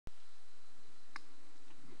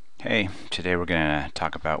Hey, today we're going to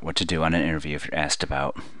talk about what to do on an interview if you're asked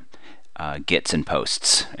about gets and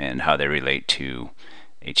posts and how they relate to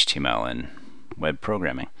HTML and web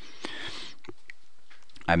programming.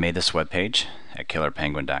 I made this webpage at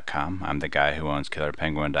killerpenguin.com. I'm the guy who owns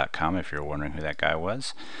killerpenguin.com, if you're wondering who that guy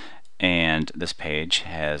was. And this page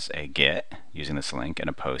has a get using this link and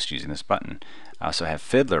a post using this button. I also have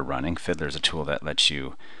Fiddler running. Fiddler is a tool that lets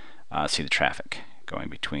you see the traffic going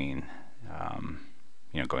between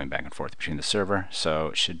going back and forth between the server, so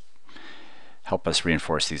it should help us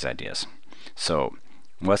reinforce these ideas. So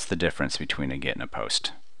what's the difference between a get and a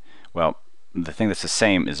post? Well, the thing that's the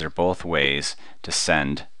same is they're both ways to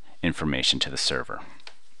send information to the server.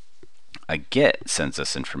 A get sends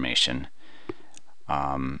us information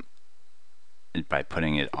by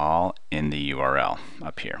putting it all in the URL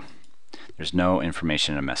up here. There's no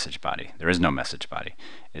information in a message body. There is no message body.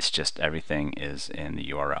 It's just everything is in the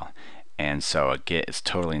URL. And so a get is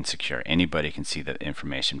totally insecure. Anybody can see the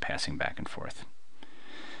information passing back and forth.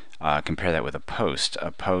 Compare that with a post.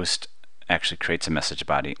 A post actually creates a message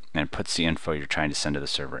body and puts the info you're trying to send to the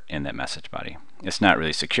server in that message body. It's not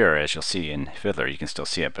really secure, as you'll see in Fiddler. You can still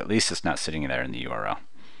see it, but at least it's not sitting there in the URL.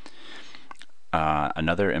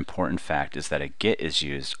 Another important fact is that a get is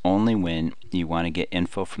used only when you want to get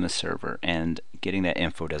info from the server, and getting that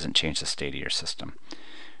info doesn't change the state of your system.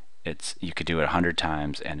 You could do it 100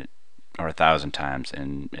 times or 1,000 times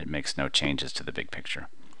and it makes no changes to the big picture.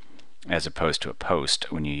 As opposed to a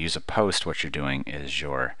post, when you use a post, what you're doing is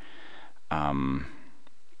you're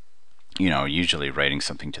usually writing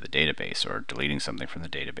something to the database or deleting something from the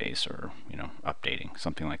database or updating,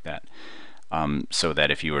 something like that. So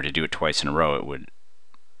that if you were to do it twice in a row, it would,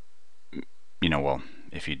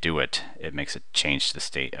 if you do it, it makes a change to the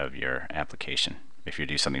state of your application. If you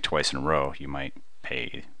do something twice in a row, you might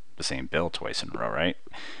pay the same bill twice in a row, right?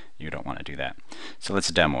 You don't want to do that. So let's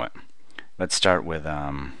demo it. Let's start with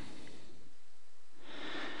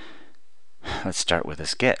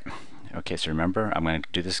this get. Okay, so remember, I'm going to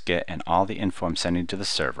do this get, and all the info I'm sending to the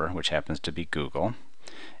server, which happens to be Google,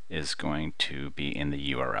 is going to be in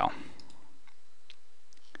the URL.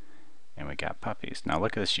 And we got puppies. Now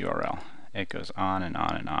look at this URL. It goes on and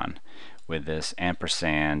on and on with this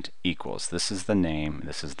ampersand equals. This is the name,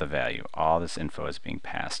 this is the value. All this info is being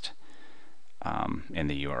passed in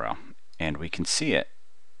the URL. And we can see it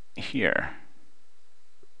here.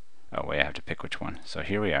 Oh wait, I have to pick which one. So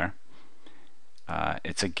here we are.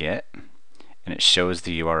 It's a get, and it shows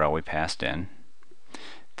the URL we passed in.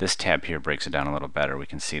 This tab here breaks it down a little better. We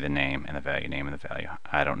can see the name and the value, name and the value.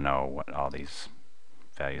 I don't know what all these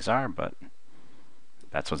values are, but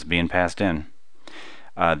that's what's being passed in.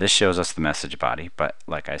 This shows us the message body, but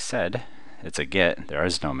like I said, it's a get. There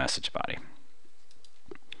is no message body.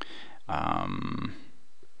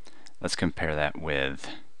 Let's compare that with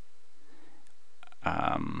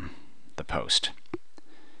the post.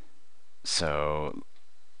 So,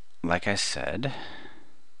 like I said,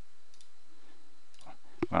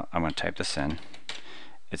 well, I'm going to type this in.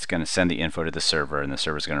 It's going to send the info to the server, and the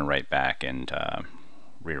server is going to write back and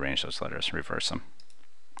rearrange those letters, reverse them.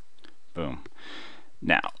 Boom.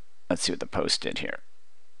 Now, let's see what the post did here.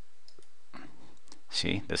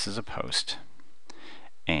 See, this is a post,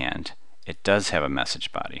 and it does have a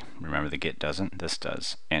message body. Remember, the get doesn't? This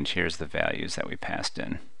does. And here's the values that we passed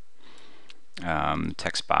in.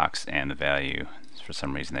 Text box and the value. For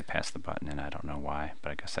some reason they passed the button in. I don't know why,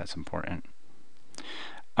 but I guess that's important.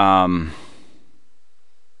 And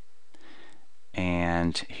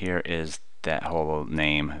here is that whole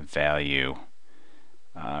name value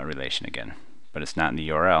relation again, but it's not in the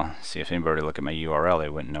URL. See, if anybody were to look at my URL, they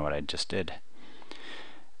wouldn't know what I just did.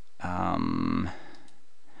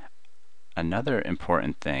 Another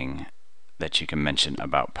important thing that you can mention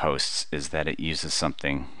about posts is that it uses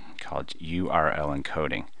something called URL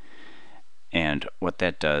encoding, and what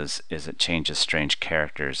that does is it changes strange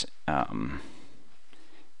characters, not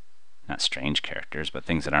strange characters, but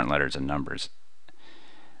things that aren't letters and numbers,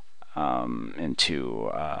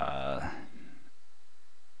 into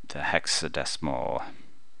the hexadecimal.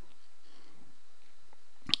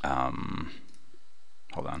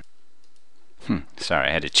 Hold on. Sorry,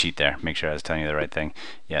 I had to cheat there. Make sure I was telling you the right thing.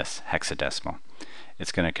 Yes, hexadecimal.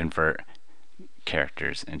 It's going to convert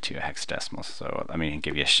characters into a hexadecimal. So let me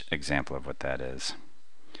give you an example of what that is.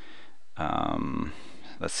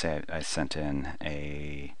 Let's say I sent in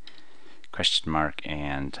a question mark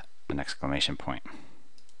and an exclamation point.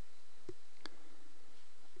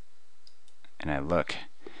 And I look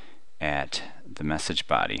at the message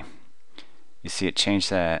body. You see it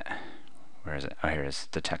changed that. Where is it? Oh, here it is,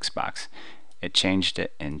 the text box. It changed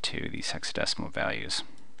it into these hexadecimal values.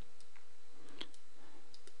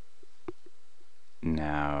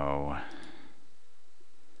 Now,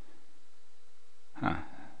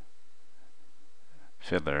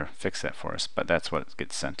 Fiddler fix that for us, but that's what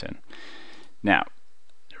gets sent in. Now,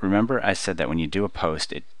 remember I said that when you do a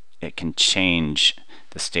post, it can change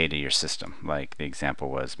the state of your system. Like the example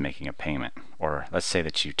was making a payment, or let's say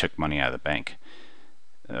that you took money out of the bank.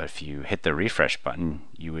 If you hit the refresh button,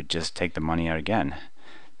 you would just take the money out again.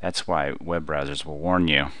 That's why web browsers will warn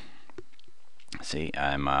you. See,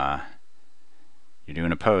 you're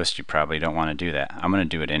doing a post, you probably don't want to do that. I'm going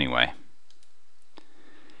to do it anyway.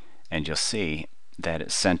 And you'll see that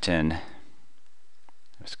it's sent in,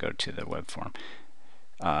 let's go to the web form,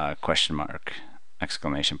 question mark,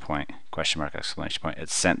 exclamation point, question mark, exclamation point. It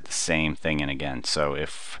sent the same thing in again. So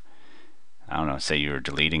if, I don't know, say you were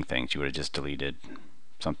deleting things, you would have just deleted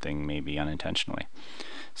something maybe unintentionally.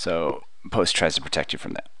 So post tries to protect you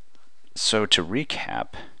from that. So to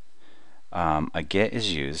recap, a get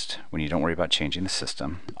is used when you don't worry about changing the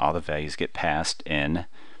system. All the values get passed in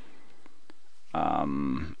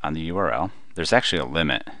on the URL. There's actually a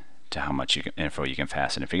limit to how much info you can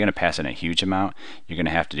pass in. If you're going to pass in a huge amount, you're going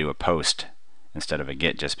to have to do a post instead of a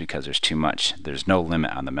get, just because there's too much. There's no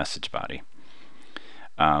limit on the message body.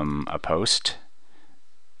 A post,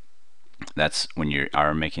 that's when you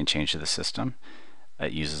are making a change to the system.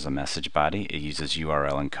 It uses a message body. It uses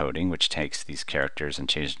URL encoding, which takes these characters and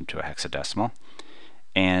changes them to a hexadecimal.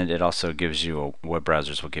 And it also gives you web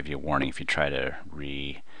browsers will give you a warning if you try to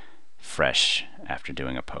refresh after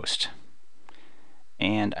doing a post.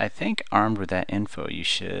 And I think armed with that info, you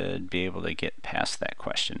should be able to get past that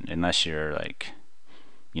question, unless you're like,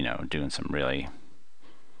 you know, doing some really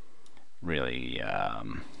you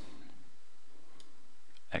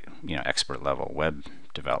know, expert level web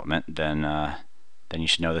development. Then you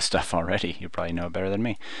should know this stuff already. You probably know it better than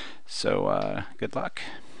me. So good luck.